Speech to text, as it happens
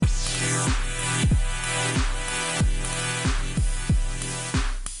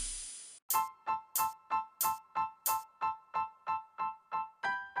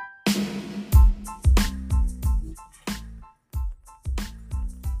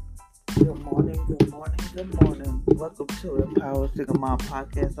Good morning, good morning, good morning. Welcome to Empower Single Mom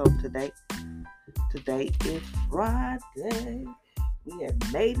Podcast. So today is Friday. We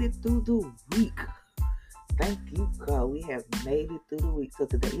have made it through the week. Thank you, God. We have made it through the week. So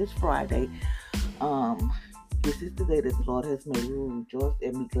today is Friday. Um, this is the day that the Lord has made. We will rejoice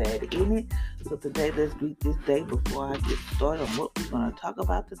and be glad in it. So today, let's greet this day before I get started on what we're gonna talk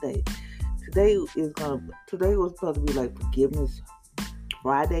about today. Today was supposed to be like Forgiveness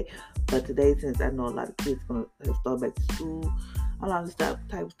Friday, but today, since I know a lot of kids gonna have started back to school, a lot of stuff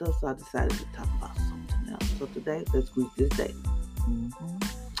type of stuff, so I decided to talk about something else. So today, let's greet this day.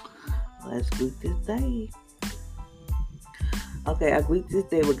 Let's greet this day. Okay, I greet this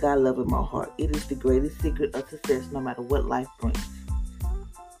day with God love in my heart. It is the greatest secret of success, no matter what life brings.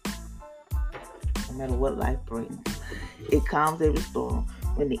 No matter what life brings, it calms every storm.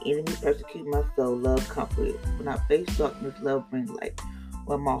 When the enemy persecutes my soul, love comforts. When I face darkness, love brings light.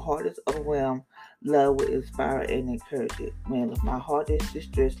 When my heart is overwhelmed, love will inspire and encourage it. When my heart is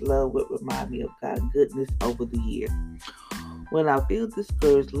distressed, love will remind me of God's goodness over the year. When I feel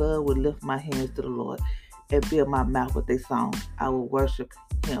discouraged, love will lift my hands to the Lord and fill my mouth with a song. I will worship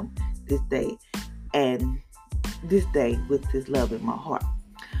Him this day with His love in my heart.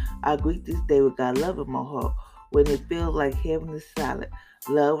 I greet this day with God's love in my heart. When it feels like heaven is silent,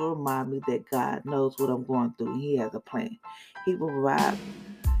 love will remind me that God knows what I'm going through and He has a plan. He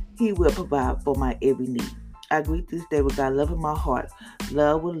will provide for my every need. I greet this day with God's love in my heart.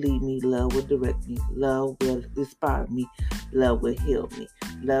 Love will lead me. Love will direct me. Love will inspire me. Love will heal me.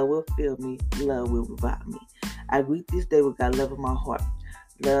 Love will fill me. Love will revive me. I greet this day with God's love in my heart.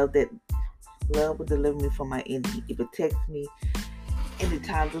 Love will deliver me from my enemy. It protects me in the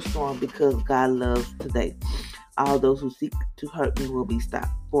times of storm because God loves today. All those who seek to hurt me will be stopped.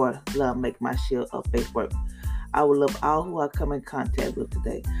 For love make my shield of faith work. I will love all who I come in contact with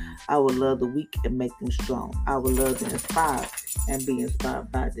today. I will love the weak and make them strong. I will love the inspired and be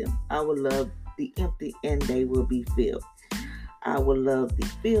inspired by them. I will love the empty and they will be filled. I will love the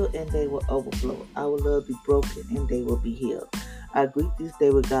filled and they will overflow. I will love the broken and they will be healed. I greet this day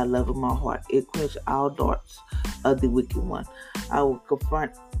with God's love in my heart. It quenches all darts of the wicked one. I will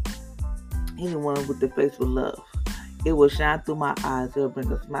confront anyone with the face of love. It will shine through my eyes. It will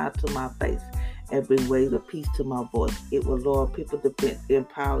bring a smile to my face and bring waves of peace to my voice. It will lower people's defense and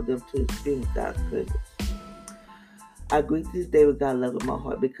empower them to experience God's presence. I greet this day with God's love in my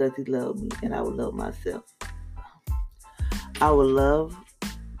heart because He loved me and I will love myself. I will love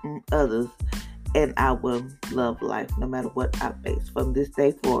others and I will love life no matter what I face. From this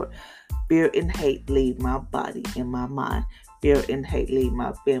day forward, fear and hate leave my body and my mind. Fear and hate leave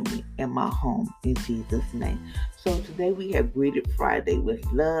my family and my home in Jesus' name. So today we have greeted Friday with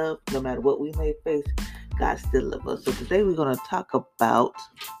love. No matter what we may face, God still loves us. So today we're going to talk about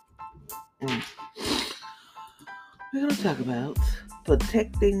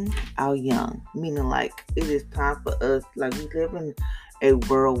protecting our young. Meaning like it is time for us, like we live in a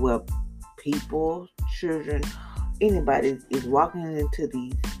world where people, children, anybody is walking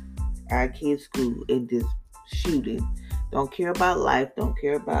into our kids' school and just shooting. Don't care about life, don't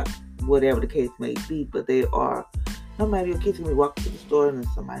care about whatever the case may be, but they are, no matter your kids can be walking to the store and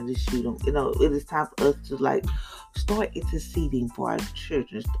somebody just shoot them. It is time for us to start interceding for our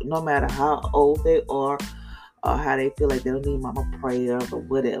children, no matter how old they are or how they feel like they don't need mama prayer or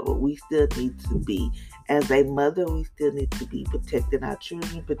whatever. We still need to be, as a mother, we still need to be protecting our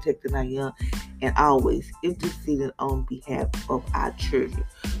children, protecting our young, and always interceding on behalf of our children.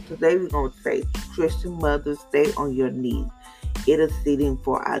 Today we're going to say, Christian mothers, stay on your knees, interceding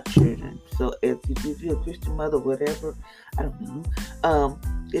for our children. So if you're a Christian mother, whatever, I don't know,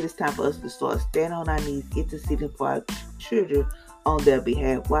 it is time for us to start standing on our knees, interceding for our children on their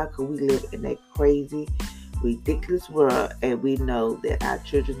behalf. Why? Because we live in a crazy, ridiculous world, and we know that our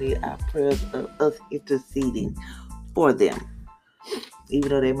children need our prayers of us interceding for them, even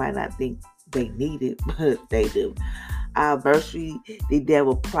though they might not think they need it, but they do. Our adversary, the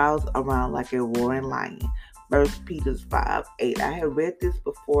devil, prowls around like a roaring lion. 1 Peter 5:8. I have read this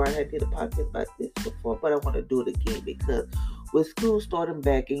before. I did a podcast about this before, but I want to do it again because with school starting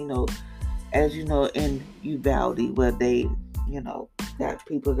back, and as you know, in Uvalde, where they,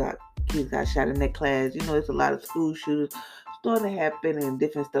 kids got shot in their class. It's a lot of school shootings starting to happen and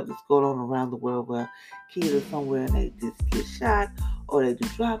different stuff that's going on around the world where kids are somewhere and they just get shot or they do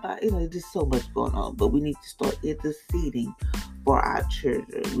drive-by. There's just so much going on. But we need to start interceding for our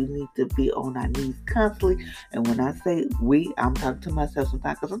children. We need to be on our knees constantly. And when I say we, I'm talking to myself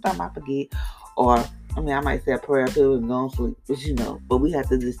sometimes, because sometimes I forget, or I might say a prayer too and go to sleep, but we have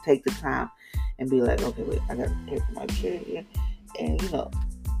to just take the time and be like, okay, wait, I got to pray for my children. And,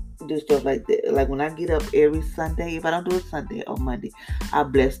 do stuff like that. Like when I get up every Sunday, if I don't do it Sunday or Monday, I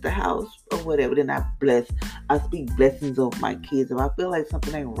bless the house or whatever. Then I speak blessings over my kids. If I feel like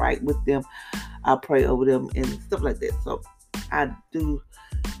something ain't right with them, I pray over them and stuff like that. So I do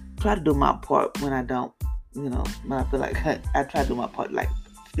try to do my part when I don't, when I feel like I try to do my part, like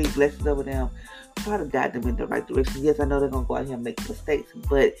speak blessings over them, try to guide them in the right direction. Yes, I know they're going to go out here and make mistakes,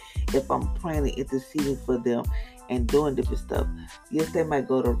 but if I'm praying and interceding for them and doing different stuff, yes, they might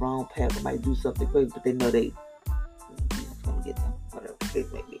go the wrong path, or might do something crazy, but they know Jesus is going to get them, whatever the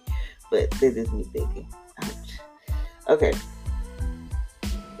case may be. But that is me thinking. Ouch. Okay.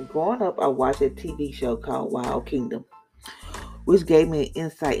 Growing up, I watched a TV show called Wild Kingdom, which gave me an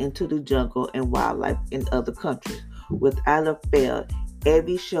insight into the jungle and wildlife in other countries. Without a fail,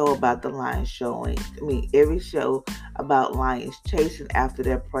 every show about the lions every show about lions chasing after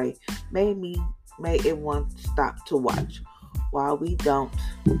their prey made everyone stop to watch. While we don't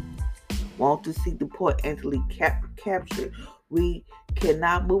want to see the poor Anthony captured, we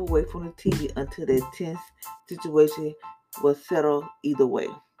cannot move away from the TV until the tense situation was settled either way.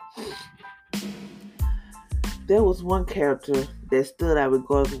 There was one character that stood out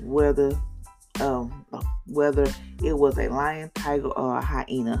regardless of whether it was a lion, tiger, or a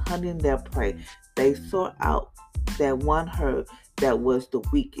hyena hunting their prey. They sought out that one herd that was the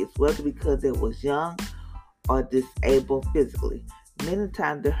weakest, whether because it was young or disabled physically. Many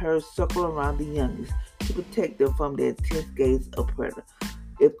times the herd circled around the youngest to protect them from the intense gaze of predator.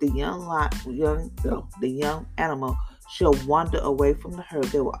 If the young animal should wander away from the herd,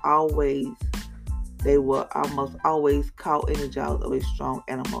 they were almost always caught in the jaws of a strong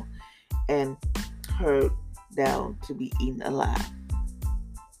animal and herd down to be eaten alive.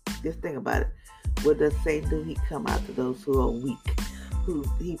 Just think about it. What does Satan do? He come out to those who are weak, who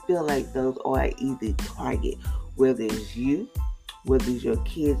he feel like those are an easy target. Whether it's you, whether it's your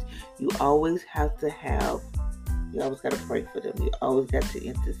kids, you always got to pray for them. You always got to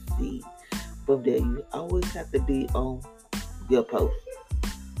intercede from there. You always have to be on your post,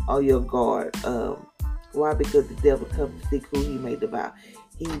 on your guard. Why? Because the devil comes to seek who he may devour.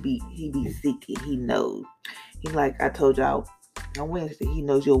 He be seeking. He knows. He, like I told y'all on Wednesday, he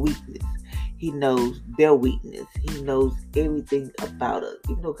knows your weakness. He knows their weakness. He knows everything about us.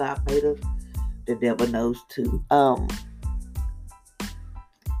 Even though God made us, the devil knows too.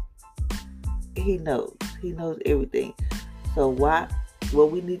 He knows. He knows everything. So what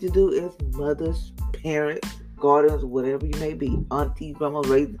we need to do is mothers, parents, guardians, whatever you may be, aunties, grandma,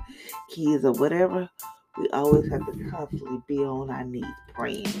 raising kids or whatever, we always have to constantly be on our knees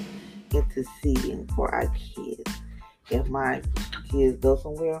praying, interceding for our kids. If my kids go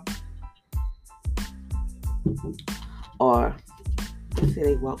somewhere, or let's say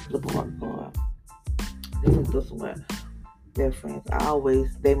they walk to the park, or they just go somewhere, their friends,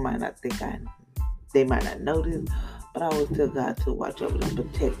 they might not know this, but I always tell God to watch over them,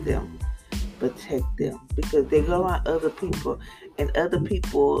 protect them, because they go around other people, and other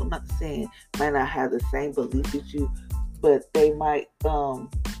people, I'm not saying, might not have the same beliefs as you, but they might have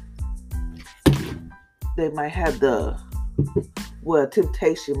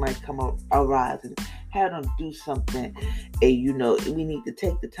temptation might arise and have them do something, and we need to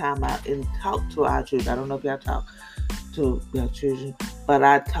take the time out and talk to our children. I don't know if y'all talk to your children, but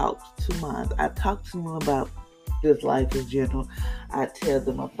I talk to mine. I talk to them about this life in general. I tell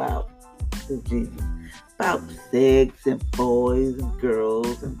them about Jesus, about sex and boys and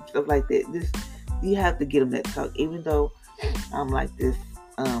girls and stuff like that. You have to get them that talk. Even though I'm like this,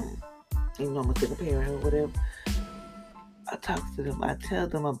 even though I'm a single parent or whatever, I talk to them. I tell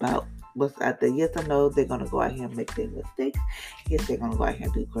them about what's out there. Yes, I know they're gonna go out here and make their mistakes. Yes, they're gonna go out here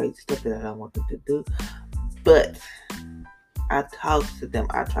and do crazy stuff that I don't want them to do. But I talk to them.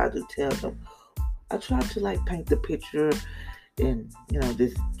 I try to tell them. I try to paint the picture and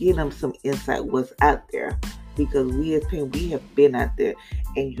just give them some insight what's out there, because we as parents, we have been out there,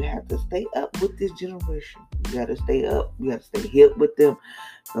 and you have to stay up with this generation. You got to stay up. You got to stay hip with them.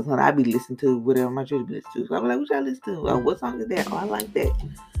 Because when I be listening to whatever my children be listening to, so I be like, what y'all listen to? Oh, what song is that? Oh, I like that,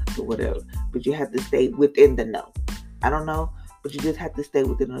 or whatever. But you have to stay within the know. I don't know, but you just have to stay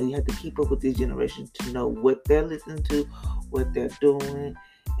within the know. You have to keep up with this generation to know what they're listening to, what they're doing,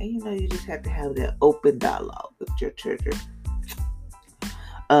 and you just have to have that open dialogue with your children.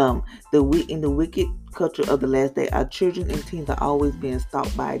 In the wicked culture of the last day, our children and teens are always being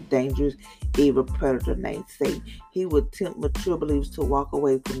stalked by a dangerous, evil predator named Satan. He would tempt mature believers to walk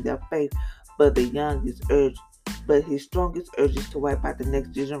away from their faith, but his strongest urge is to wipe out the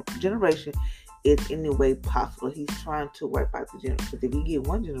next generation in any way possible. He's trying to wipe out the generation. Because if you get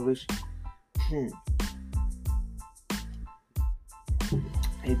one generation,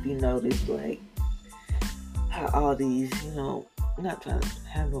 if you notice, like, how all these, not trying to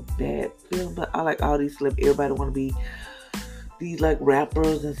have no bad feeling, but I like all these everybody want to be these like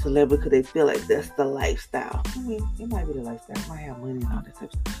rappers and celebrities because they feel like that's the lifestyle. I mean, it might be the lifestyle, it might have money and all that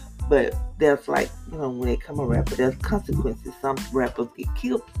type of stuff. But there's like, when they come a rapper, there's consequences. Some rappers get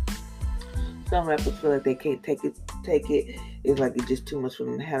killed. Some rappers feel like they can't take it. It's like it's just too much for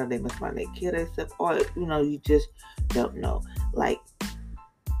them to handle. They must find they kill themselves, or you just don't know. Like,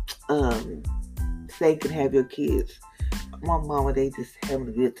 say you can have your kids. My mama, they just having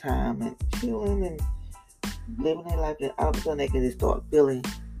a good time and chilling and living their life, and all of a sudden they can just start feeling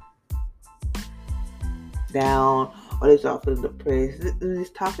down, or they start feeling depressed. They're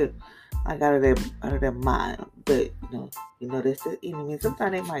just talking like out of their mind. But that's the enemy.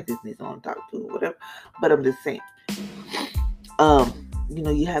 Sometimes they might just need someone to talk to or whatever. But I'm just saying,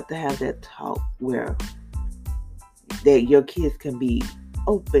 you have to have that talk where that your kids can be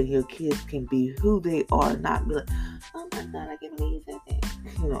open, your kids can be who they are, not be like, oh my God, I can't believe you said that.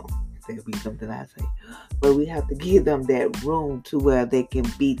 That'll be something I say. But we have to give them that room to where they can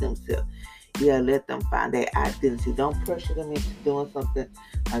be themselves. You gotta let them find their identity. Don't pressure them into doing something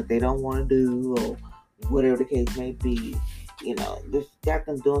like they don't want to do, or whatever the case may be. Just got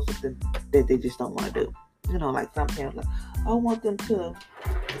them doing something that they just don't want to do. Like some parents, like, I want them to,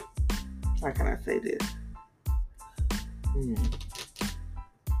 how can I say this?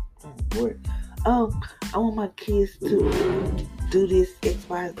 I want my kids to do this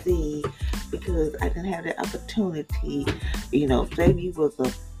XYZ because I didn't have that opportunity. Say you was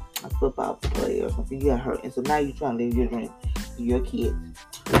a football player or something, you got hurt, and so now you're trying to live your dream to your kids,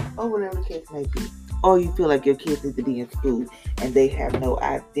 or whatever the case may be. Or you feel like your kids need to be in school and they have no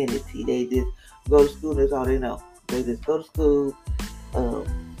identity. They just go to school, that's all they know. They just go to school.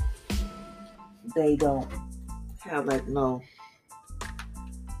 They don't have no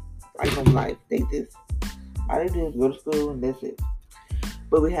life. They just, all they do is go to school and that's it.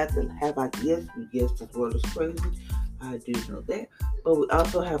 But we have to have yes, this world is crazy. I do know that. But we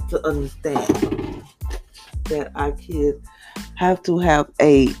also have to understand that our kids have to have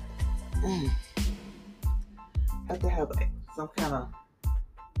some kind of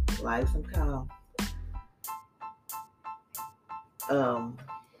life, some kind of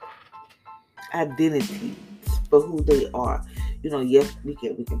identity for who they are. Yes, we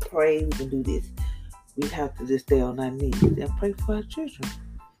can pray, we can do this. We have to just stay on our knees and pray for our children.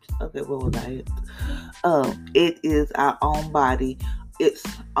 Okay, what was I? It is our own body. It's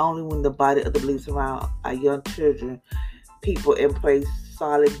only when the body of the beliefs around our young children, people embrace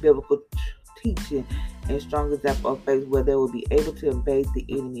solid biblical teaching and strong example of faith, where they will be able to evade the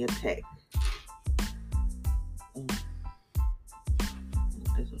enemy attack.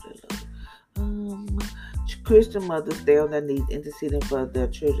 Christian mothers stay on their knees interceding for their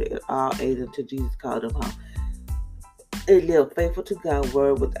children at all ages until Jesus called them home. They live faithful to God's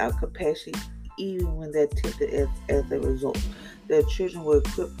word without compassion, even when they're tempted as a result. Their children were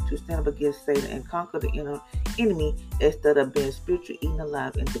equipped to stand up against Satan and conquer the enemy instead of being spiritually eaten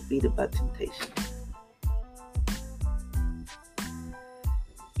alive and defeated by temptation.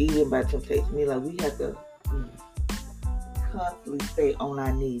 Eaten by temptation. We have to constantly stay on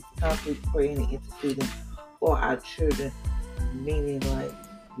our knees, constantly praying and interceding for our children, meaning like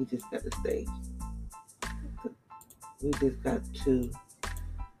we just got to stay. We just got to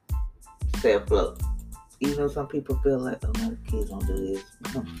stay afloat. Even though some people feel like, oh, my kids don't do this.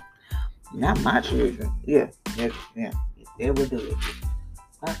 Not my children. Yeah, they will do it.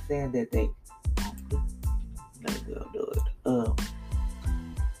 Not saying that they will do it.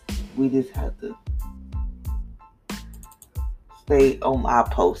 We just have to stay on our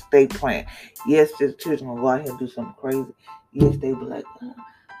post, stay praying. Yes, the children will go out here and do something crazy. Yes, they be like, I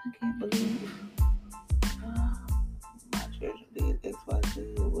can't believe my children did X, Y,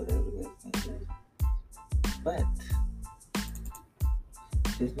 Z, or whatever they do. But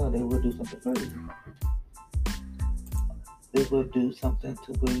just know they will do something crazy. They will do something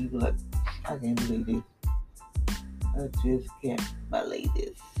to where you be like, I can't believe this. I just can't believe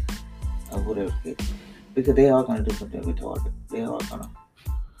this. Or whatever it is. Because they are going to do something retarded. They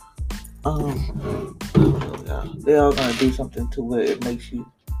are going to do something to where it makes you,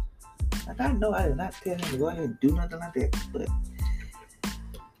 like, I know I did not tell him to go ahead and do nothing like that, but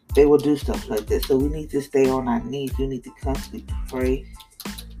they will do stuff like that. So we need to stay on our knees. We need to constantly pray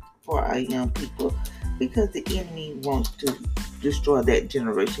for our young people, because the enemy wants to destroy that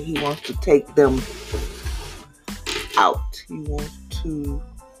generation. He wants to take them out. He wants to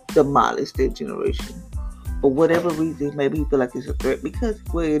demolish that generation. For whatever reason, maybe he feel like it's a threat, because,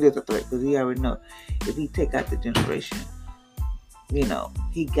 well, it is a threat, because he already know if he take out the generation, he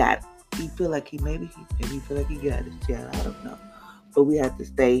feel like he feel like he got his child. I don't know. But we have to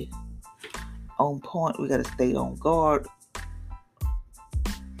stay on point. We got to stay on guard.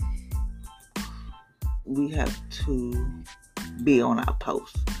 We have to be on our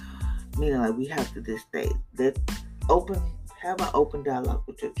post. Meaning, like, we have to just have an open dialogue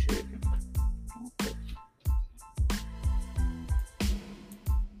with your children. Okay.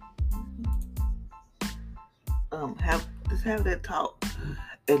 Have that talk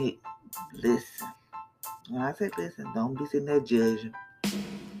and listen. When I say listen, don't be sitting there judging.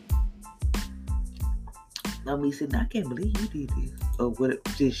 Don't be sitting there, I can't believe you did this. Or what?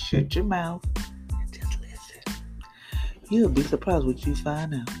 Just shut your mouth and just listen. You'll be surprised what you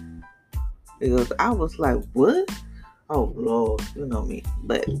find out. Because I was like, what? Oh Lord, you know me.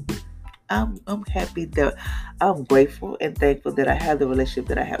 But I'm happy that I'm grateful and thankful that I have the relationship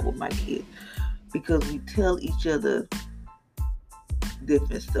that I have with my kids. Because we tell each other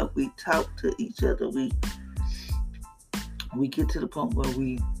different stuff. We talk to each other. We get to the point where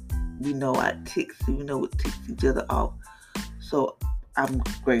we know our ticks. We know what ticks each other off. So I'm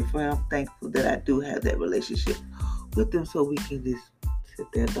grateful and I'm thankful that I do have that relationship with them, so we can just sit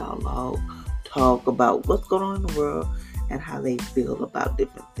there, dialogue, talk about what's going on in the world and how they feel about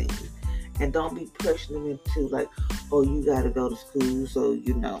different things. And don't be pushing them into like, oh, you got to go to school so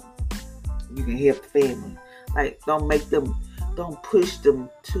you can help the family. Like, don't push them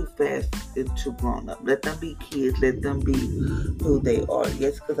too fast into grown up. Let them be kids. Let them be who they are.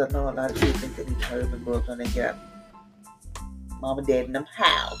 Yes, because I know a lot of kids think they need to hurry up and grow up and they got mom and dad in them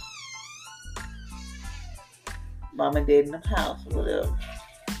house. Mom and dad in them house or whatever.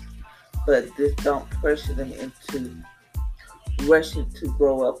 But just don't pressure them into rushing to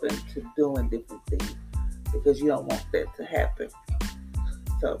grow up into doing different things, because you don't want that to happen.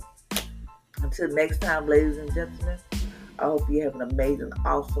 So until next time, ladies and gentlemen, I hope you have an amazing,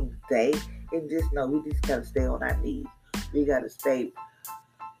 awesome day. And just know we just gotta stay on our knees. We gotta stay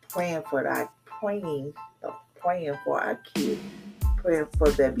praying for our kids, praying for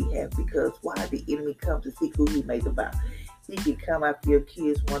their behalf. Because why the enemy comes to see who he may devour. He can come after your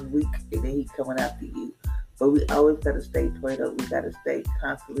kids 1 week and then he's coming after you. But we always gotta stay prayed up. We gotta stay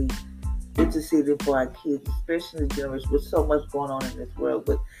constantly interceding for our kids, especially the generation with so much going on in this world.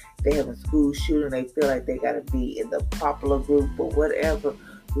 But they having school shooting, they feel like they gotta be in the popular group or whatever.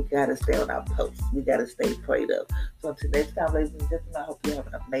 We gotta stay on our posts. We gotta stay prayed up. So until next time, ladies and gentlemen, I hope you have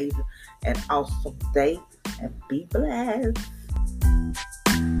an amazing and awesome day and be blessed.